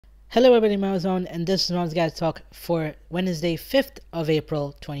Hello everybody, Malzone, and this is Ron's Gadget Talk for Wednesday, 5th of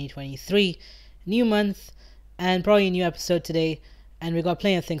April 2023. New month, and probably a new episode today, and we got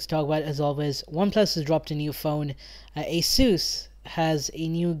plenty of things to talk about as always. OnePlus has dropped a new phone, Asus has a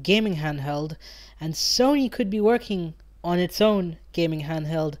new gaming handheld, and Sony could be working on its own gaming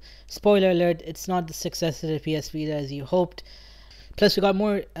handheld. Spoiler alert, it's not the successor to the PS Vita as you hoped. Plus, we got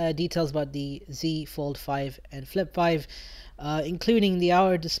more details about the Z Fold 5 and Flip 5, including the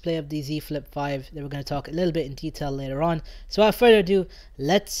hour display of the Z Flip 5 that we're going to talk a little bit in detail later on. So without further ado,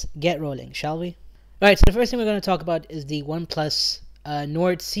 let's get rolling, shall we? Alright, so the first thing we're going to talk about is the OnePlus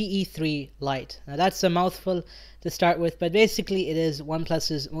Nord CE3 Lite. Now that's a mouthful to start with, but basically it is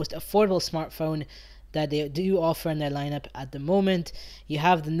OnePlus's most affordable smartphone that they do offer in their lineup at the moment. You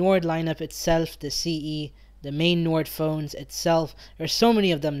have the Nord lineup itself, the CE, the main Nord phones itself. There's so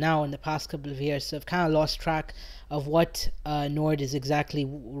many of them now in the past couple of years, so I've kind of lost track of what Nord is exactly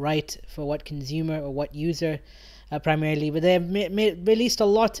right for what consumer or what user primarily. But they have released a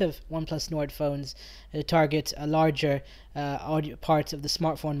lot of OnePlus Nord phones to target a larger part of the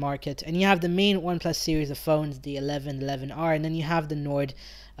smartphone market. And you have the main OnePlus series of phones, the 11, 11R, and then you have the Nord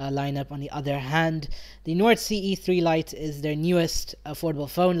lineup on the other hand. The Nord CE3 Lite is their newest affordable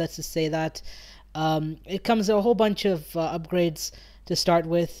phone, let's just say that. It comes with a whole bunch of upgrades to start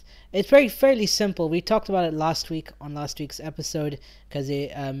with. It's fairly simple. We talked about it last week on last week's episode because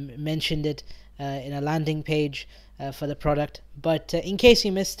they mentioned it in a landing page for the product. But in case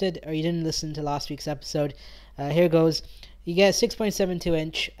you missed it or you didn't listen to last week's episode, here goes. You get a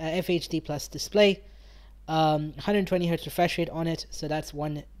 6.72-inch FHD Plus display, 120Hz refresh rate on it, so that's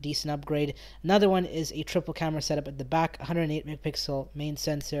one decent upgrade. Another one is a triple camera setup at the back, 108 megapixel main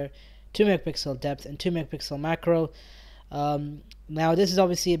sensor, 2 megapixel depth and 2 megapixel macro. Now this is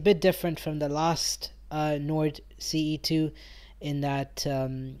obviously a bit different from the last Nord CE2 in that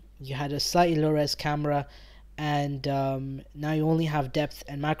you had a slightly low res camera, and now you only have depth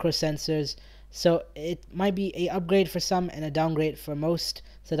and macro sensors, so it might be a upgrade for some and a downgrade for most,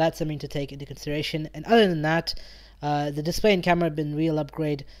 so that's something to take into consideration. And other than that, the display and camera have been real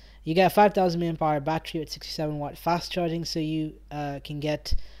upgrade. You get a 5000 mAh battery with 67 watt fast charging, so you can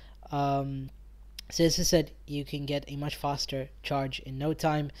get so as I said, you can get a much faster charge in no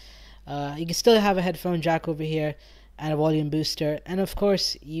time. You can still have a headphone jack over here and a volume booster, and of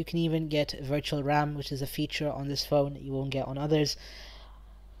course you can even get virtual RAM, which is a feature on this phone that you won't get on others.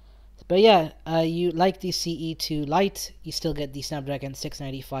 But yeah, you like the CE2 Lite, you still get the Snapdragon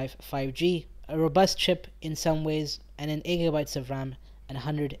 695 5G, a robust chip in some ways, and then 8GB of RAM and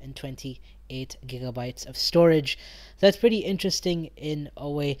 128GB of storage. So that's pretty interesting in a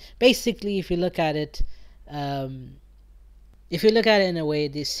way. Basically, if you look at it in a way,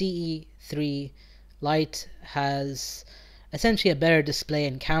 the CE3 Lite has essentially a better display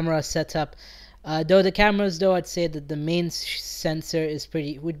and camera setup. Though the cameras, I'd say that the main sensor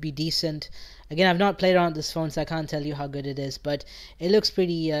would be decent. Again, I've not played around with this phone, so I can't tell you how good it is, but it looks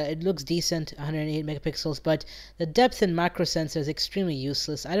it looks decent, 108 megapixels, but the depth and macro sensor is extremely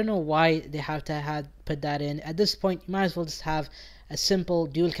useless. I don't know why they have to put that in. At this point, you might as well just have a simple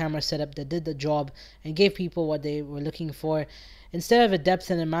dual camera setup that did the job and gave people what they were looking for. Instead of a depth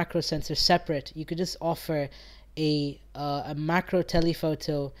and a macro sensor separate, you could just offer a macro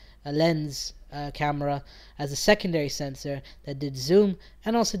telephoto lens camera as a secondary sensor that did zoom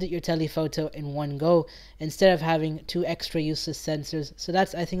and also did your telephoto in one go, instead of having two extra useless sensors. So I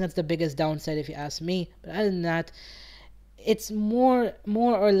think that's the biggest downside if you ask me. But other than that, it's more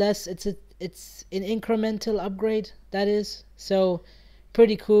or less it's an incremental upgrade, that is, so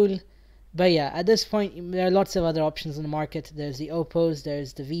pretty cool. But yeah, at this point there are lots of other options in the market. There's the Oppos,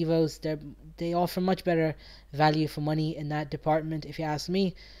 there's the Vivos. They offer much better value for money in that department if you ask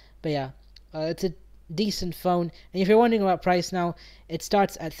me. But yeah, it's a decent phone, and if you're wondering about price now, it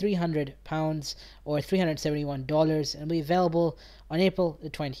starts at £300 or $371 and will be available on April the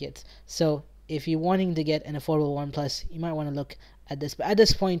 20th. So if you're wanting to get an affordable OnePlus, you might want to look at this. But at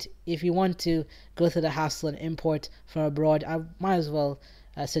this point, if you want to go through the hassle and import from abroad, I might as well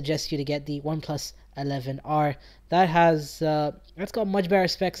suggest you to get the OnePlus 11R. That's got much better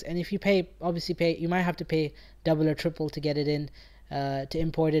specs, and if you you might have to pay double or triple to get it in to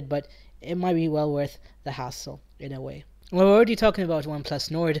import it, but it might be well worth the hassle in a way. Well, we're already talking about OnePlus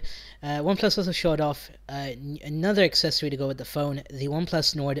Nord. OnePlus also showed off another accessory to go with the phone, the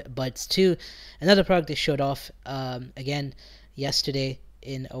OnePlus Nord Buds 2, another product they showed off again yesterday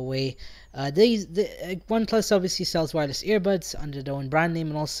in a way. OnePlus obviously sells wireless earbuds under their own brand name,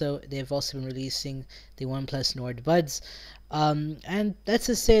 and also they've also been releasing the OnePlus Nord Buds. And let's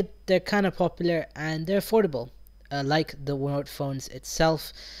just say they're kind of popular and they're affordable. like the Nord phones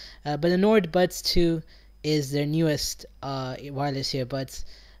itself. But the Nord Buds 2 is their newest wireless earbuds.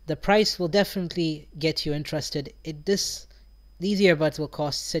 The price will definitely get you interested. These earbuds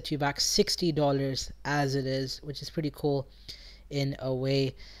will set you back $60 as it is, which is pretty cool in a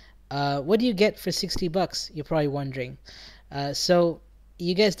way. What do you get for $60? You're probably wondering. So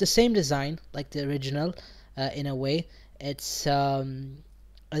you get the same design like the original in a way. It's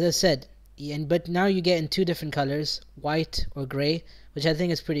as I said, but now you get in two different colors, white or gray, which I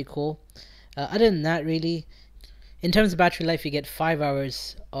think is pretty cool. Other than that, really, in terms of battery life, you get 5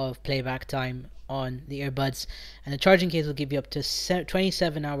 hours of playback time on the earbuds, and the charging case will give you up to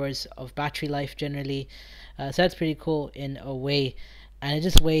 27 hours of battery life generally. So that's pretty cool in a way, and it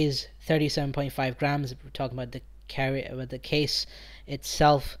just weighs 37.5 grams. If we're talking about the case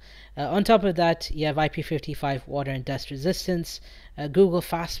itself. On top of that, you have IP55 water and dust resistance. Google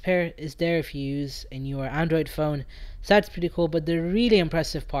Fast Pair is there if you use a newer Android phone. So that's pretty cool. But the really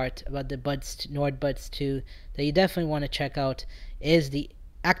impressive part about the Nord Buds 2 that you definitely want to check out is the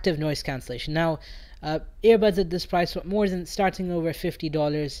active noise cancellation. Now, earbuds at this price, more than starting over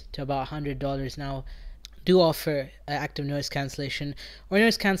 $50 to about $100 now, do offer active noise cancellation or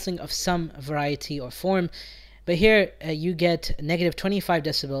noise cancelling of some variety or form. But here you get negative 25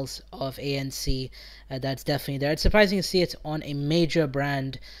 decibels of ANC. That's definitely there. It's surprising to see it on a major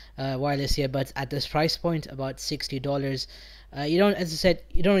brand wireless earbuds at this price point, about $60. You don't, as I said,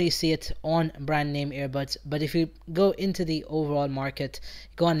 you don't really see it on brand name earbuds. But if you go into the overall market,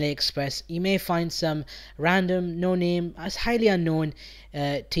 go on AliExpress, you may find some random, no name, as highly unknown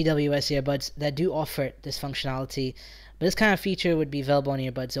TWS earbuds that do offer this functionality. But this kind of feature would be available on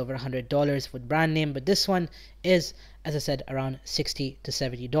earbuds over $100 with brand name. But this one is, as I said, around $60 to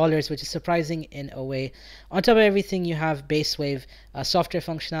 $70, which is surprising in a way. On top of everything, you have bass wave software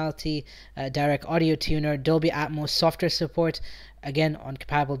functionality, direct audio tuner, Dolby Atmos software support, again on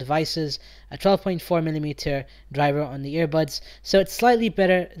compatible devices, a 12.4mm driver on the earbuds. So it's slightly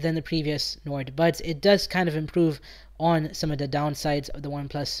better than the previous Nord Buds. It does kind of improve on some of the downsides of the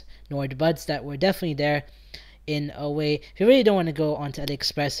OnePlus Nord Buds that were definitely there in a way. If you really don't want to go onto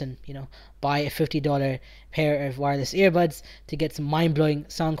AliExpress and buy a $50 pair of wireless earbuds to get some mind-blowing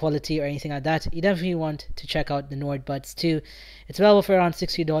sound quality or anything like that, you definitely want to check out the Nord Buds 2. It's available for around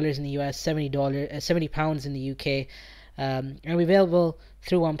 $60 in the US, £70 in the UK, and available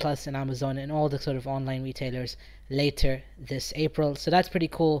through OnePlus and Amazon and all the sort of online retailers later this April. So that's pretty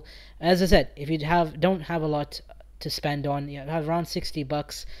cool. As I said, if you don't have a lot to spend on, you have around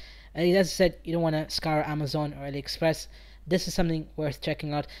 $60. As I said, you don't want to scour Amazon or AliExpress. This is something worth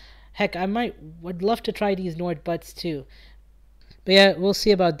checking out. Heck, would love to try these Nord Buds too. But yeah, we'll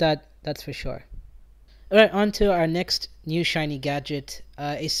see about that, that's for sure. Alright, on to our next new shiny gadget.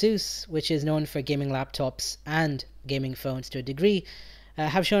 Asus, which is known for gaming laptops and gaming phones to a degree,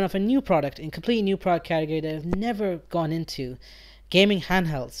 have shown off a new product, in completely new product category that I've never gone into. Gaming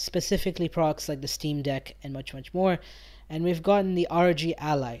handhelds, specifically products like the Steam Deck and much, much more. And we've gotten the ROG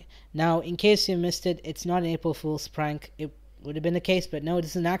Ally. Now, in case you missed it, it's not an April Fool's prank. It would have been the case, but no, this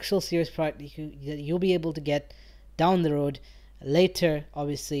is an actual serious product that you'll be able to get down the road later,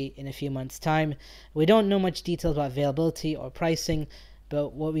 obviously in a few months' time. We don't know much details about availability or pricing, but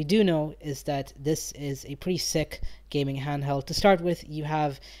what we do know is that this is a pretty sick gaming handheld. To start with, you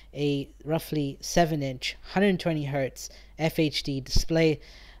have a roughly 7-inch, 120Hz FHD display,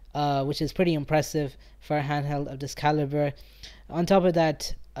 which is pretty impressive for a handheld of this caliber. On top of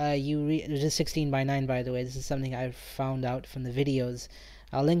that, it is 16:9, by the way. This is something I've found out from the videos.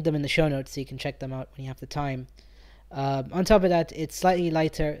 I'll link them in the show notes so you can check them out when you have the time. On top of that, it's slightly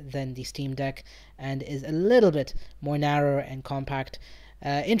lighter than the Steam Deck and is a little bit more narrow and compact.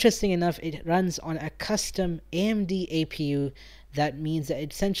 Interesting enough, it runs on a custom AMD APU. That means that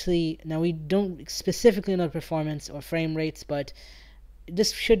essentially, now we don't specifically know performance or frame rates, but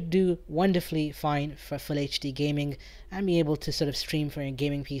this should do wonderfully fine for full HD gaming and be able to sort of stream from your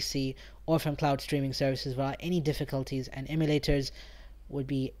gaming PC or from cloud streaming services without any difficulties, and emulators would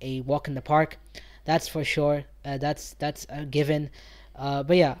be a walk in the park. That's for sure. That's a given.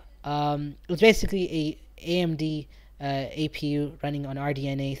 But yeah, it's basically a AMD APU running on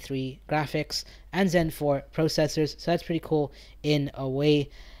RDNA 3 graphics and Zen 4 processors, so that's pretty cool in a way.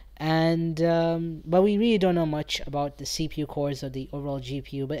 And but we really don't know much about the CPU cores or the overall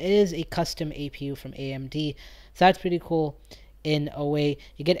GPU, but it is a custom APU from AMD, so that's pretty cool in a way.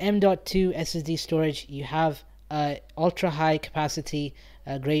 You get M.2 SSD storage, you have ultra high capacity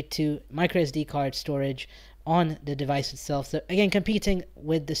grade 2 micro SD card storage, on the device itself. So again, competing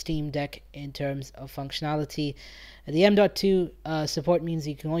with the Steam Deck in terms of functionality. The M.2 support means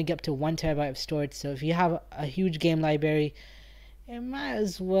you can only get up to 1 terabyte of storage. So if you have a huge game library, you might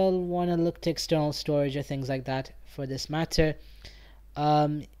as well want to look to external storage or things like that for this matter.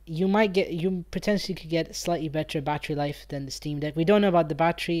 You potentially could get slightly better battery life than the Steam Deck. We don't know about the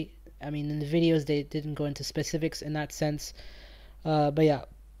battery. I mean, in the videos they didn't go into specifics in that sense. But yeah,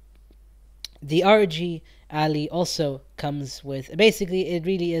 the ROG Ally also comes with, basically it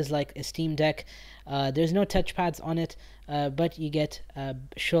really is like a Steam Deck. There's no touchpads on it, but you get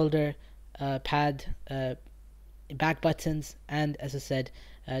shoulder pad, back buttons, and as I said,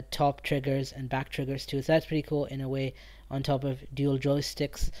 top triggers and back triggers too. So that's pretty cool in a way, on top of dual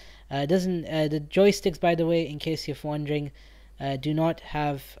joysticks. The joysticks, by the way, in case you're wondering, do not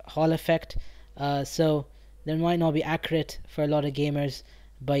have Hall effect, so they might not be accurate for a lot of gamers,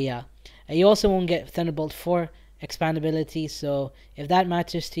 but yeah. You also won't get Thunderbolt 4 expandability, so if that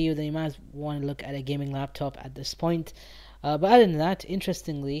matters to you, then you might want to look at a gaming laptop at this point. But other than that,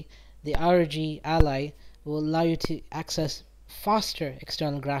 interestingly, the ROG Ally will allow you to access faster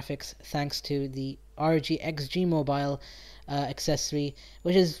external graphics thanks to the ROG XG Mobile accessory,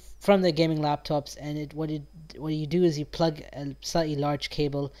 which is from the gaming laptops, and what you do is you plug a slightly large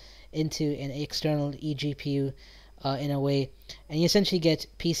cable into an external eGPU in a way, and you essentially get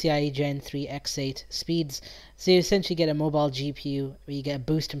PCIe Gen 3 X8 speeds. So you essentially get a mobile GPU where you get a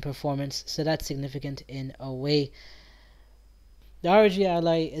boost in performance, so that's significant in a way. The ROG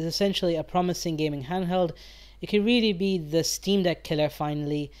Ally is essentially a promising gaming handheld. It could really be the Steam Deck killer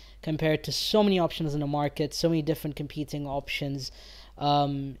finally, compared to so many options in the market, so many different competing options.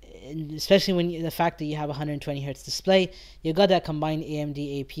 Especially when the fact that you have a 120Hz display, you got that combined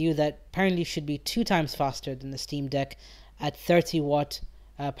AMD APU that apparently should be 2 times faster than the Steam Deck at 30 watt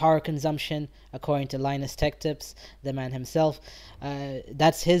power consumption, according to Linus Tech Tips, the man himself.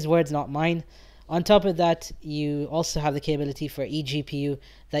 That's his words, not mine. On top of that, you also have the capability for eGPU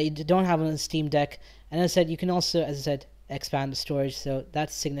that you don't have on the Steam Deck, and as I said, you can also, as I said, expand the storage, so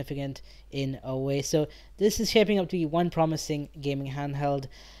that's significant in a way. So this is shaping up to be one promising gaming handheld,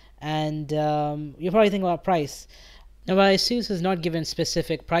 and you're probably thinking about price. Now, while Asus has not given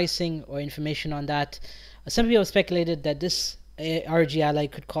specific pricing or information on that, some people have speculated that this ROG Ally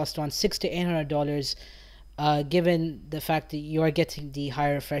could cost around $600 to $800, given the fact that you are getting the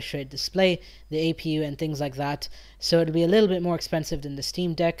higher refresh rate display, the APU, and things like that. So it'll be a little bit more expensive than the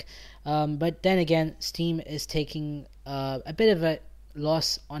Steam Deck. But then again, Steam is taking a bit of a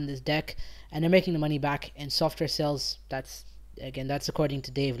loss on this deck, and they're making the money back in software sales. That's according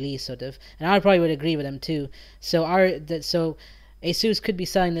to Dave Lee, sort of, and I probably would agree with him too. So Asus could be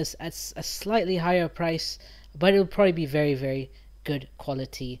selling this at a slightly higher price, but it'll probably be very, very good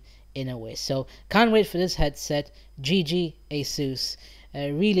quality in a way. So can't wait for this headset. GG Asus.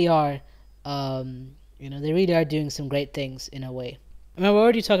 Really are, they really are doing some great things in a way. Now, we're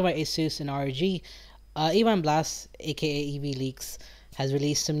already talking about Asus and ROG. Ivan Blas, aka EV Leaks, has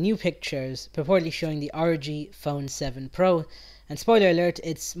released some new pictures purportedly showing the ROG Phone 7 Pro, and spoiler alert,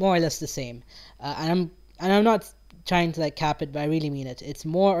 it's more or less the same. And I'm not trying to cap it, but I really mean it. It's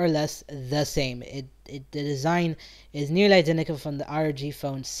more or less the same. The design is nearly identical from the ROG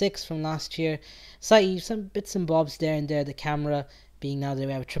Phone 6 from last year. Slightly some bits and bobs there and there. The camera being now that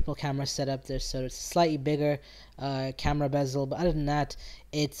we have a triple camera setup there, so it's slightly bigger camera bezel, but other than that,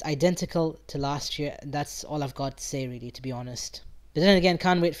 it's identical to last year, and that's all I've got to say, really, to be honest. But then again,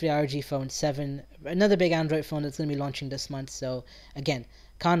 can't wait for the ROG Phone 7, another big Android phone that's going to be launching this month, so again,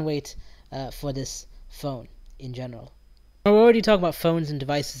 can't wait for this phone in general. We're already talking about phones and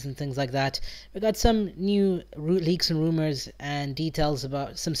devices and things like that. We got some new leaks and rumors and details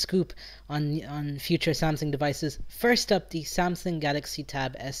about some scoop on future Samsung devices. First up, the Samsung Galaxy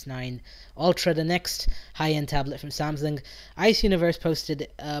Tab S9 Ultra, the next high-end tablet from Samsung. Ice Universe posted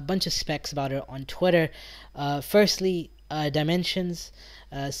a bunch of specs about it on Twitter. Firstly, dimensions.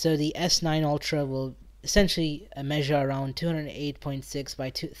 So the S9 Ultra will essentially measure around 208.6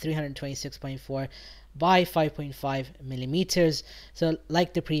 by 326.4 by 5.5 millimeters, so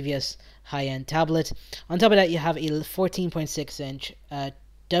like the previous high-end tablet. On top of that, you have a 14.6 inch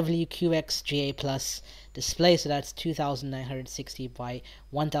WQXGA Plus display, so that's 2960 by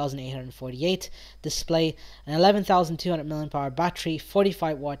 1848 display, an 11,200 mAh battery,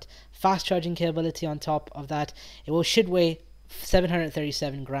 45 watt fast charging capability. On top of that, it should weigh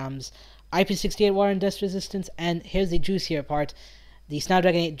 737 grams, IP68 water and dust resistance, and here's the juicier part: the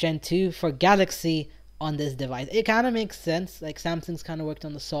Snapdragon 8 Gen 2 for Galaxy on this device. It kind of makes sense. Like Samsung's kind of worked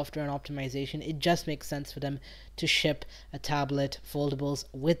on the software and optimization. It just makes sense for them to ship a tablet, foldables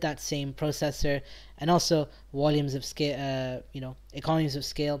with that same processor, and also volumes of scale, economies of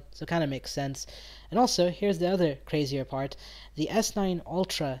scale. So it kind of makes sense. And also, here's the other crazier part: the S9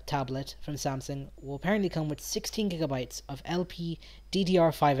 Ultra tablet from Samsung will apparently come with 16 gigabytes of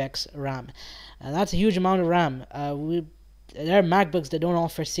LPDDR5X RAM, and that's a huge amount of RAM. There are MacBooks that don't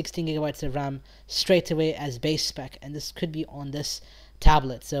offer 16 gigabytes of RAM straight away as base spec, and this could be on this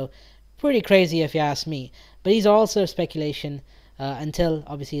tablet. So pretty crazy if you ask me. But these are also speculation until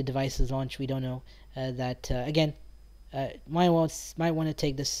obviously the device is launched. We don't know again. Might want to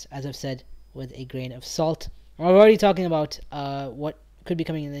take this, as I've said, with a grain of salt. We're already talking about what could be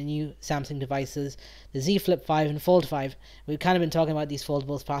coming in the new Samsung devices, the Z Flip 5 and Fold 5. We've kind of been talking about these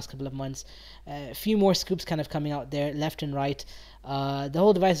foldables past couple of months. A few more scoops kind of coming out there left and right. The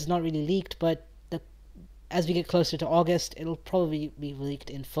whole device is not really leaked, but as we get closer to August, it'll probably be leaked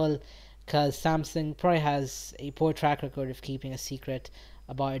in full, because Samsung probably has a poor track record of keeping a secret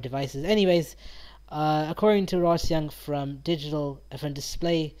about our devices. Anyways, according to Ross Young from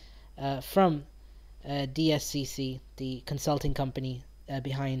Display, from DSCC, the consulting company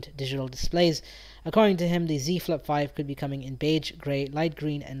behind digital displays. According to him, the Z Flip 5 could be coming in beige, grey, light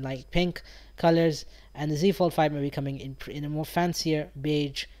green, and light pink colors, and the Z Fold 5 may be coming in a more fancier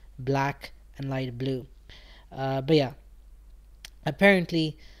beige, black, and light blue. But yeah,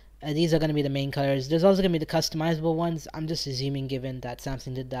 apparently these are going to be the main colors. There's also going to be the customizable ones. I'm just assuming, given that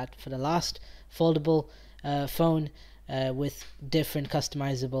Samsung did that for the last foldable phone with different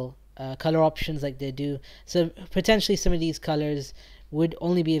customizable color options like they do. So potentially some of these colors would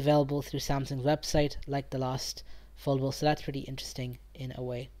only be available through Samsung's website, like the last foldable. So that's pretty interesting in a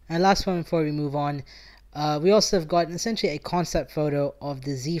way. And last one before we move on, we also have gotten essentially a concept photo of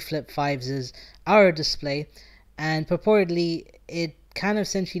the Z Flip 5's outer display, and purportedly it kind of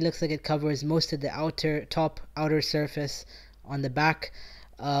essentially looks like it covers most of the outer surface on the back,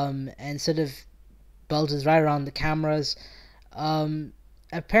 and sort of bulges right around the cameras.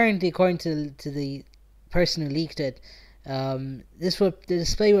 Apparently, according to the person who leaked it, our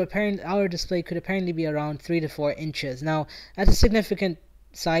display could apparently be around 3 to 4 inches. Now that's a significant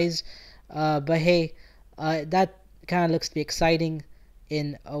size, but hey, that kind of looks to be exciting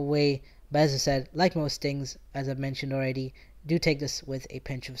in a way. But as I said, like most things, as I've mentioned already, do take this with a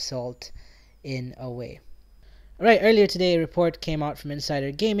pinch of salt in a way. Alright, earlier today a report came out from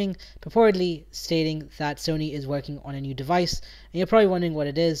Insider Gaming purportedly stating that Sony is working on a new device, and you're probably wondering what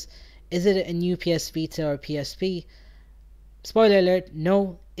it is. Is it a new PS Vita or PSP? Spoiler alert,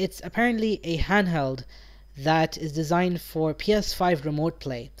 no. It's apparently a handheld that is designed for PS5 Remote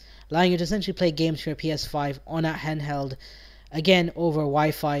play, allowing you to essentially play games for your PS5 on a handheld, again over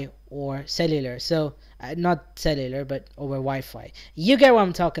Wi-Fi or cellular. So not cellular, but over Wi-Fi. You get what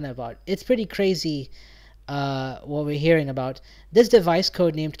I'm talking about. It's pretty crazy what we're hearing about. This device,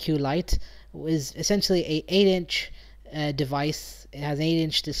 codenamed Q Lite, is essentially a 8-inch device. It has an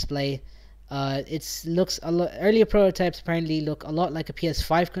 8-inch display. It looks a lot. Earlier prototypes apparently look a lot like a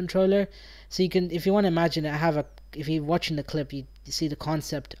PS5 controller. So you can, if you want to imagine it, if you're watching the clip, you see the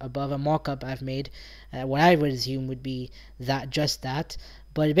concept above, a mock-up I've made. What I would assume would be just that.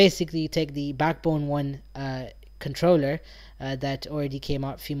 But basically, you take the Backbone One controller that already came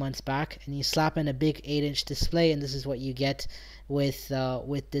out a few months back, and you slap in a big 8-inch display, and this is what you get with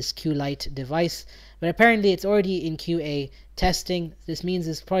this Q Lite device. But apparently it's already in QA testing. This means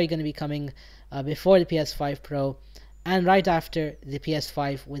it's probably going to be coming before the PS5 Pro and right after the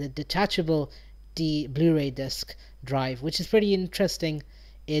PS5 with a detachable Blu-ray disc drive, which is pretty interesting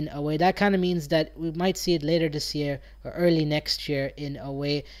in a way. That kind of means that we might see it later this year or early next year in a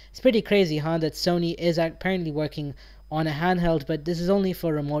way. It's pretty crazy, huh, that Sony is apparently working on a handheld, but this is only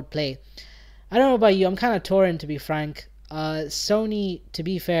for remote play. I don't know about you, I'm kind of torn, to be frank. Sony, to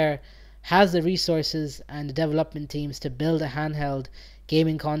be fair, has the resources and the development teams to build a handheld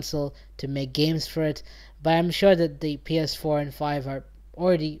gaming console to make games for it, but I'm sure that the PS4 and 5 are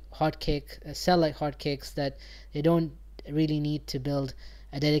already sell like hotcakes, that they don't really need to build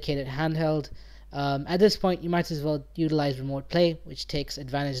a dedicated handheld. At this point, you might as well utilize remote play, which takes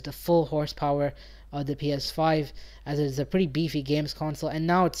advantage of the full horsepower of the PS5, as it is a pretty beefy games console, and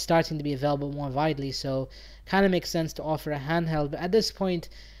now it's starting to be available more widely, so kind of makes sense to offer a handheld. But at this point,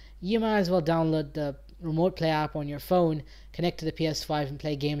 you might as well download the remote play app on your phone, connect to the PS5 and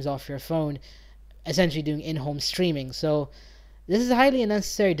play games off your phone, essentially doing in-home streaming. So this is a highly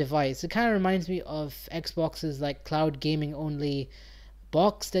unnecessary device. It kind of reminds me of Xbox's like cloud gaming only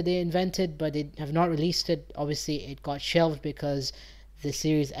box that they invented, but they have not released it. Obviously it got shelved because the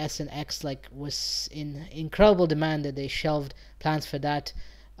Series S and X like was in incredible demand that they shelved plans for that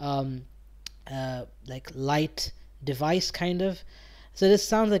like light device kind of. So this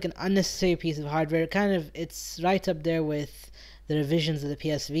sounds like an unnecessary piece of hardware. It's right up there with the revisions of the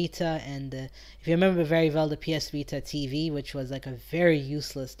PS Vita, and if you remember very well, the PS Vita TV, which was like a very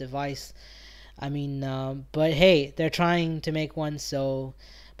useless device. I mean, but hey, they're trying to make one. So,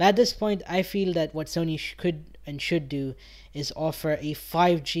 but at this point, I feel that what Sony could and should do is offer a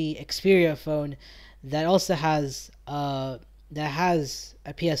 5G Xperia phone that also has a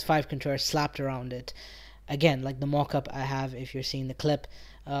PS5 controller slapped around it. Again, like the mock-up I have, if you're seeing the clip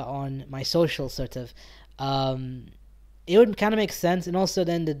on my social, sort of. It would kind of make sense, and also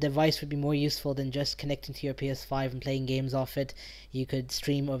then the device would be more useful than just connecting to your PS5 and playing games off it. You could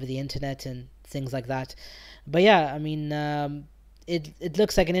stream over the internet and things like that. But yeah, I mean, it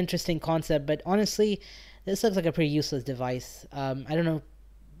looks like an interesting concept, but honestly, this looks like a pretty useless device. I don't know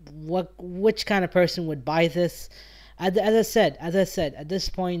which kind of person would buy this. As I said, at this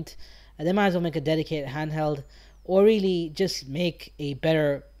point, they might as well make a dedicated handheld, or really just make a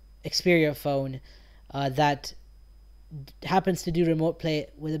better Xperia phone that happens to do remote play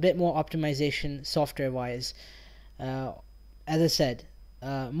with a bit more optimization software wise. As I said,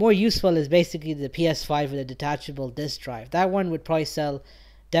 more useful is basically the PS5 with a detachable disk drive. That one would probably sell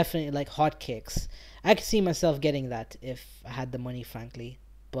definitely like hotcakes. I could see myself getting that if I had the money, frankly.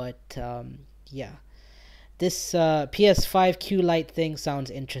 But yeah, this PS5 Q Lite thing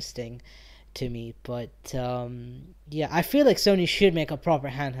sounds interesting to me. But yeah, I feel like Sony should make a proper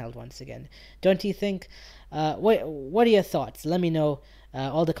handheld once again. Don't you think? What are your thoughts? Let me know.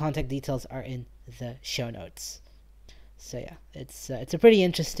 All the contact details are in the show notes. So yeah, it's a pretty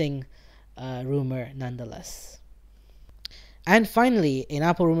interesting rumor nonetheless. And finally, an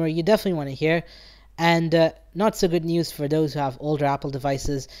Apple rumor you definitely want to hear, and not so good news for those who have older Apple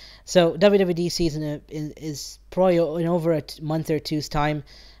devices. So WWDC is probably in over a month or two's time,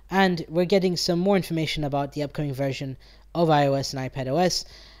 and we're getting some more information about the upcoming version of iOS and iPadOS.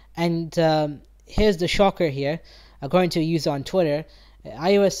 And here's the shocker here. According to a user on Twitter,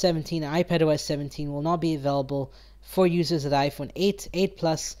 iOS 17 and iPadOS 17 will not be available for users of the iPhone 8, 8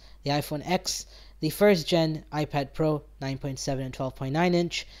 Plus, the iPhone X, the first gen iPad Pro 9.7 and 12.9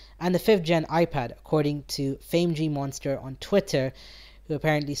 inch, and the 5th gen iPad, according to FameG Monster on Twitter, who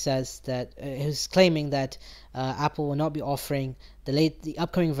apparently says that who's claiming that Apple will not be offering the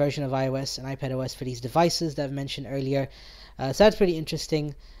upcoming version of iOS and iPadOS for these devices that I've mentioned earlier. So that's pretty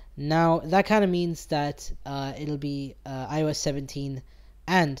interesting. Now that kind of means that it'll be iOS 17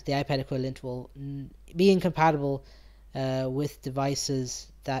 and the iPad equivalent will be incompatible with devices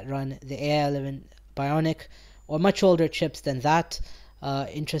that run the AI11 Bionic or much older chips than that,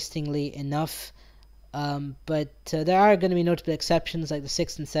 interestingly enough. But there are going to be notable exceptions like the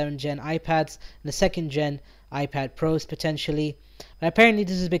 6th and 7th gen iPads and the 2nd gen iPad Pros potentially. But apparently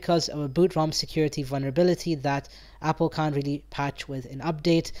this is because of a boot ROM security vulnerability that Apple can't really patch with an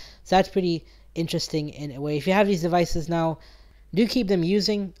update. So that's pretty interesting in a way. If you have these devices now, do keep them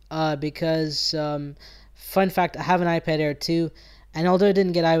using because fun fact, I have an iPad Air 2, and although it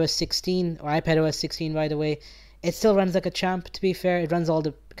didn't get iOS 16 or iPadOS 16 by the way, it still runs like a champ. To be fair, it runs all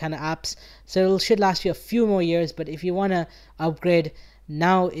the kind of apps, so it should last you a few more years. But if you want to upgrade,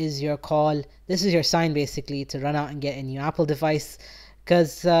 now is your call. This is your sign basically to run out and get a new Apple device,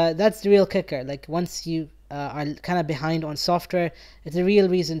 because that's the real kicker. Like once you are kind of behind on software, it's a real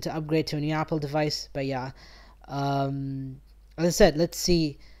reason to upgrade to a new Apple device. But yeah, as I said, let's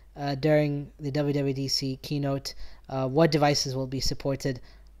see during the WWDC keynote what devices will be supported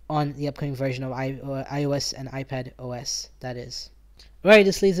on the upcoming version of iOS and iPad OS, that is. Alright,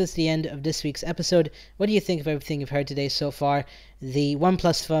 this leads us to the end of this week's episode. What do you think of everything you've heard today so far? The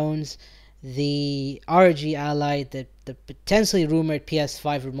OnePlus phones, the ROG Ally, the potentially rumored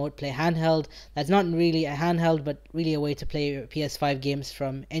PS5 Remote Play handheld. That's not really a handheld, but really a way to play your PS5 games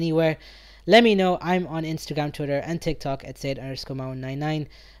from anywhere. Let me know. I'm on Instagram, Twitter, and TikTok at Said_Maun99.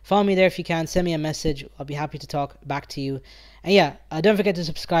 Follow me there if you can. Send me a message. I'll be happy to talk back to you. And yeah, don't forget to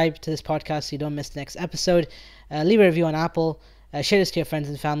subscribe to this podcast so you don't miss the next episode. Leave a review on Apple. Share this to your friends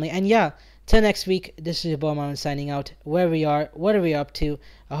and family. And yeah, till next week, this is your boy Maun signing out. Wherever you are, whatever you're up to,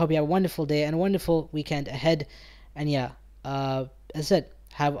 I hope you have a wonderful day and a wonderful weekend ahead. And yeah, as I said,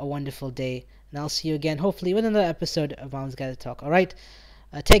 have a wonderful day. And I'll see you again, hopefully, with another episode of Maun's Gadget Talk. Alright?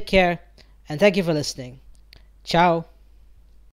 Take care. And thank you for listening. Ciao.